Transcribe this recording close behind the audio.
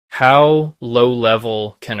how low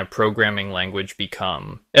level can a programming language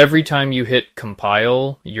become? Every time you hit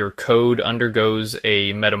compile, your code undergoes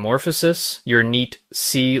a metamorphosis. Your neat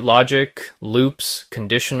C logic, loops,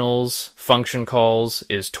 conditionals, function calls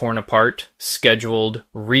is torn apart, scheduled,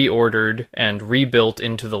 reordered, and rebuilt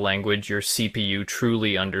into the language your CPU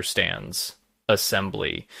truly understands: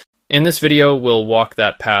 assembly. In this video, we'll walk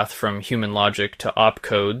that path from human logic to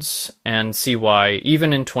opcodes and see why,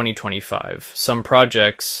 even in 2025, some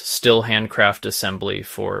projects still handcraft assembly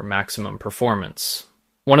for maximum performance.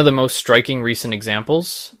 One of the most striking recent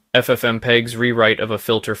examples, FFmpeg's rewrite of a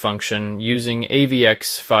filter function using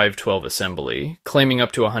AVX512 assembly, claiming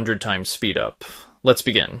up to 100 times speedup. Let's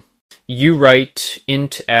begin. You write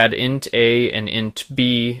int add int a and int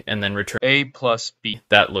b and then return a plus b.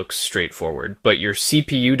 That looks straightforward, but your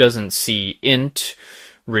CPU doesn't see int,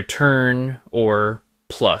 return, or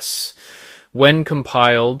plus. When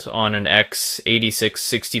compiled on an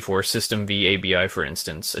x86-64 System V ABI, for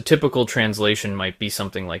instance, a typical translation might be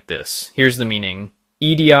something like this. Here's the meaning.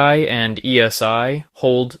 EDI and ESI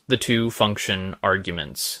hold the two function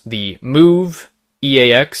arguments. The move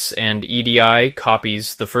EAX and EDI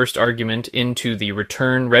copies the first argument into the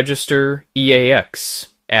return register EAX.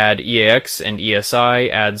 Add EAX and ESI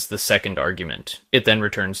adds the second argument. It then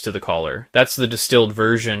returns to the caller. That's the distilled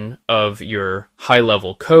version of your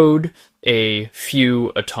high-level code, a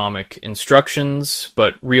few atomic instructions,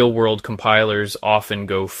 but real-world compilers often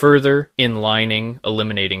go further, inlining,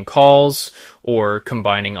 eliminating calls, or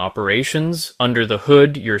combining operations. Under the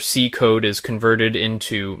hood, your C code is converted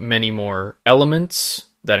into many more elements.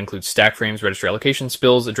 That includes stack frames, register allocation,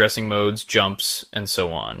 spills, addressing modes, jumps, and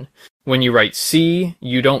so on. When you write C,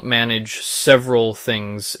 you don't manage several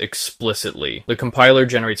things explicitly. The compiler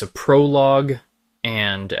generates a prologue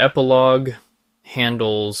and epilogue,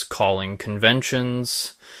 handles calling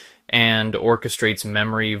conventions, and orchestrates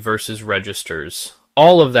memory versus registers.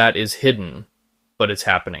 All of that is hidden, but it's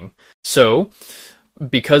happening. So,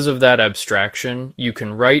 because of that abstraction, you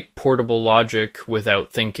can write portable logic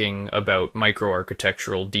without thinking about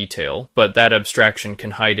microarchitectural detail, but that abstraction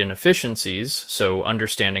can hide inefficiencies, so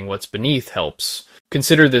understanding what's beneath helps.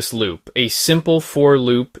 Consider this loop, a simple for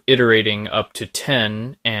loop iterating up to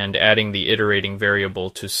 10 and adding the iterating variable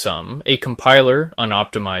to sum. A compiler,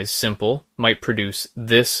 unoptimized simple, might produce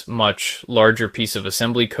this much larger piece of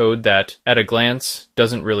assembly code that, at a glance,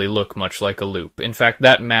 doesn't really look much like a loop. In fact,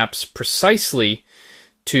 that maps precisely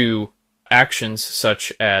to actions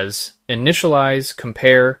such as initialize,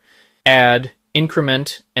 compare, add,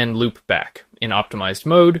 increment, and loop back. In optimized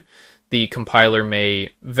mode, the compiler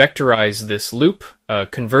may vectorize this loop,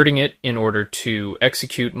 converting it in order to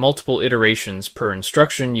execute multiple iterations per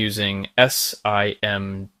instruction using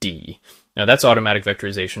SIMD. Now that's automatic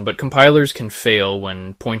vectorization, but compilers can fail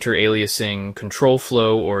when pointer aliasing, control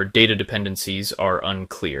flow, or data dependencies are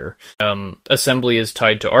unclear. Assembly is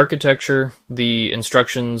tied to architecture. The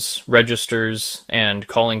instructions, registers, and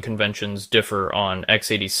calling conventions differ on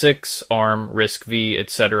x86, ARM, RISC-V,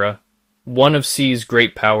 etc. One of C's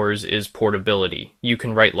great powers is portability. You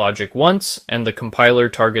can write logic once, and the compiler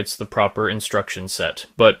targets the proper instruction set.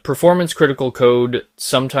 But performance-critical code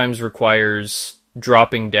sometimes requires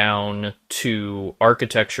dropping down to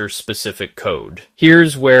architecture-specific code.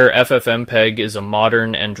 Here's where FFmpeg is a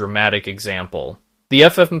modern and dramatic example. The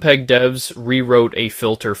FFmpeg devs rewrote a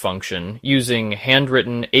filter function using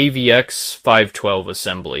handwritten AVX512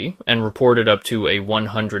 assembly and reported up to a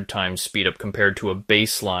 100 times speedup compared to a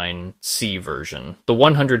baseline C version. The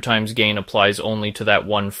 100 times gain applies only to that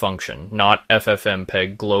one function, not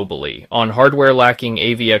FFmpeg globally. On hardware lacking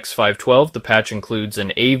AVX512, the patch includes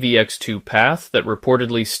an AVX2 path that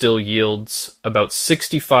reportedly still yields about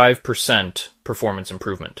 65% performance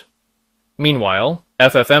improvement. Meanwhile,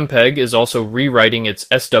 FFmpeg is also rewriting its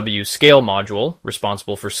SW scale module,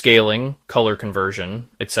 responsible for scaling, color conversion,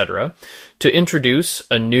 etc., to introduce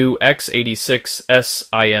a new x86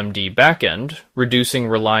 SIMD backend, reducing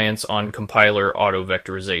reliance on compiler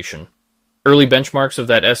auto-vectorization. Early benchmarks of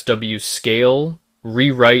that SW scale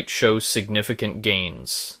rewrite show significant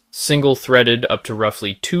gains, single-threaded up to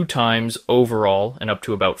roughly 2 times overall and up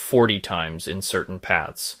to about 40 times in certain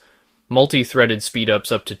paths. Multi-threaded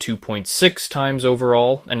speedups up to 2.6 times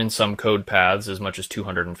overall, and in some code paths as much as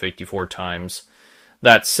 254 times.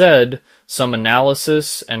 That said, some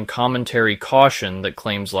analysis and commentary caution that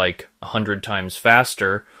claims like 100 times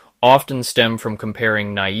faster often stem from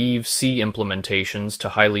comparing naive C implementations to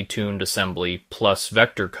highly tuned assembly plus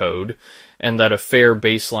vector code, and that a fair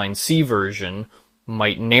baseline C version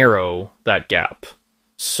might narrow that gap.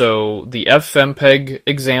 So the FFmpeg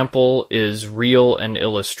example is real and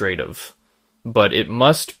illustrative. but it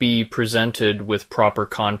must be presented with proper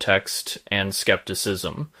context and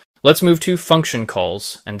skepticism. Let's move to function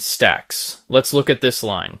calls and stacks. Let's look at this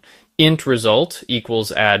line. Int result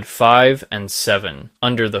equals add 5 and 7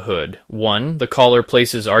 under the hood. 1. The caller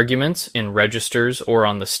places arguments in registers or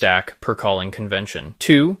on the stack per calling convention.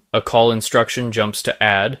 2. A call instruction jumps to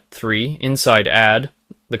add. 3. Inside add,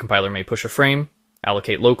 the compiler may push a frame,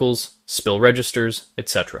 allocate locals, spill registers,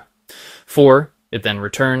 etc. 4. It then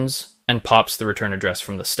returns and pops the return address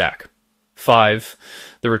from the stack. 5.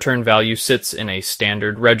 The return value sits in a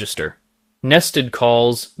standard register. Nested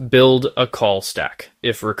calls build a call stack.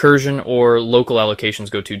 If recursion or local allocations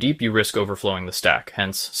go too deep, you risk overflowing the stack,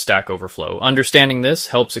 hence stack overflow. Understanding this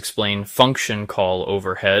helps explain function call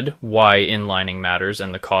overhead, why inlining matters,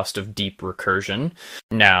 and the cost of deep recursion.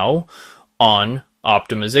 Now, on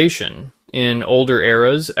optimization. In older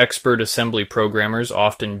eras, expert assembly programmers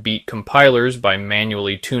often beat compilers by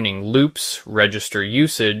manually tuning loops, register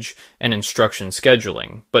usage, and instruction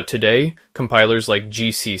scheduling. But today, compilers like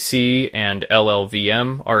GCC and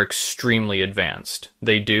LLVM are extremely advanced.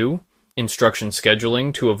 They do instruction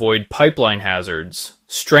scheduling to avoid pipeline hazards,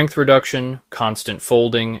 strength reduction, constant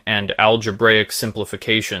folding, and algebraic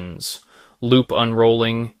simplifications, loop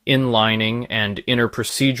unrolling, inlining, and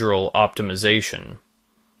interprocedural optimization.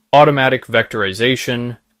 Automatic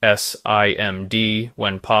vectorization, SIMD,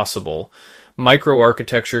 when possible.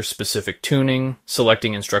 Microarchitecture specific tuning,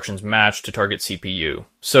 selecting instructions matched to target CPU.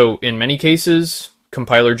 So in many cases,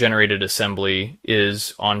 compiler-generated assembly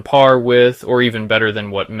is on par with, or even better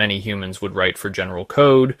than what many humans would write for general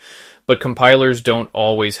code, but compilers don't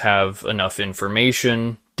always have enough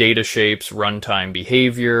information, data shapes, runtime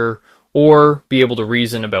behavior, or be able to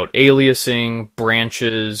reason about aliasing,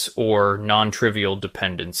 branches, or non-trivial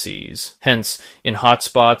dependencies. Hence, in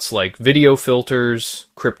hotspots like video filters,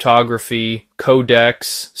 cryptography,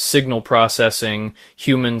 codecs, signal processing,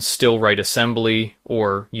 humans still write assembly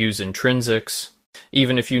or use intrinsics.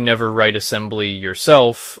 Even if you never write assembly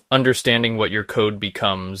yourself, understanding what your code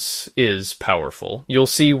becomes is powerful. You'll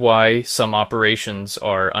see why some operations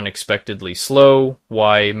are unexpectedly slow,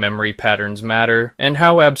 why memory patterns matter, and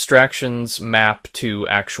how abstractions map to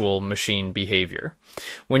actual machine behavior.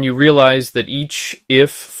 When you realize that each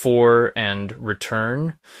if, for, and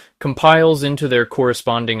return compiles into their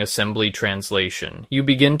corresponding assembly translation, you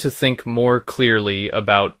begin to think more clearly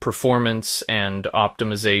about performance and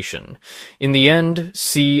optimization. In the end,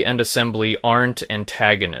 C and assembly aren't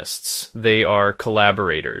antagonists, they are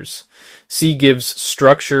collaborators. C gives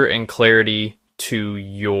structure and clarity to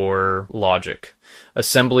your logic.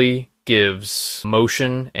 Assembly gives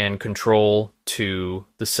motion and control to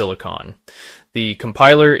the silicon. The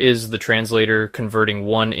compiler is the translator converting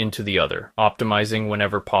one into the other, optimizing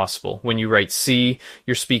whenever possible. When you write C,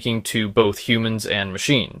 you're speaking to both humans and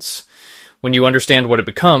machines. When you understand what it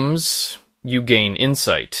becomes, you gain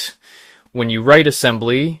insight. When you write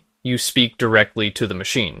assembly, you speak directly to the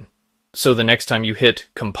machine. So the next time you hit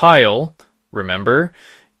compile, remember,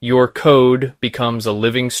 your code becomes a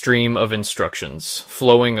living stream of instructions,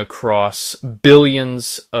 flowing across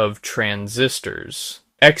billions of transistors,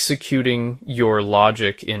 executing your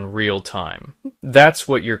logic in real time. That's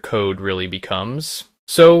what your code really becomes.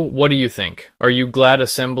 So, what do you think? Are you glad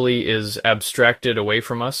assembly is abstracted away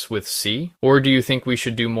from us with C? Or do you think we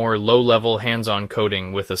should do more low-level hands-on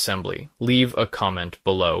coding with assembly? Leave a comment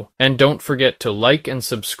below. And don't forget to like and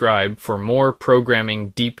subscribe for more programming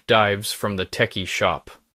deep dives from the Techie Shop.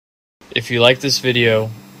 If you like this video,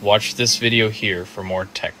 watch this video here for more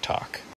tech talk.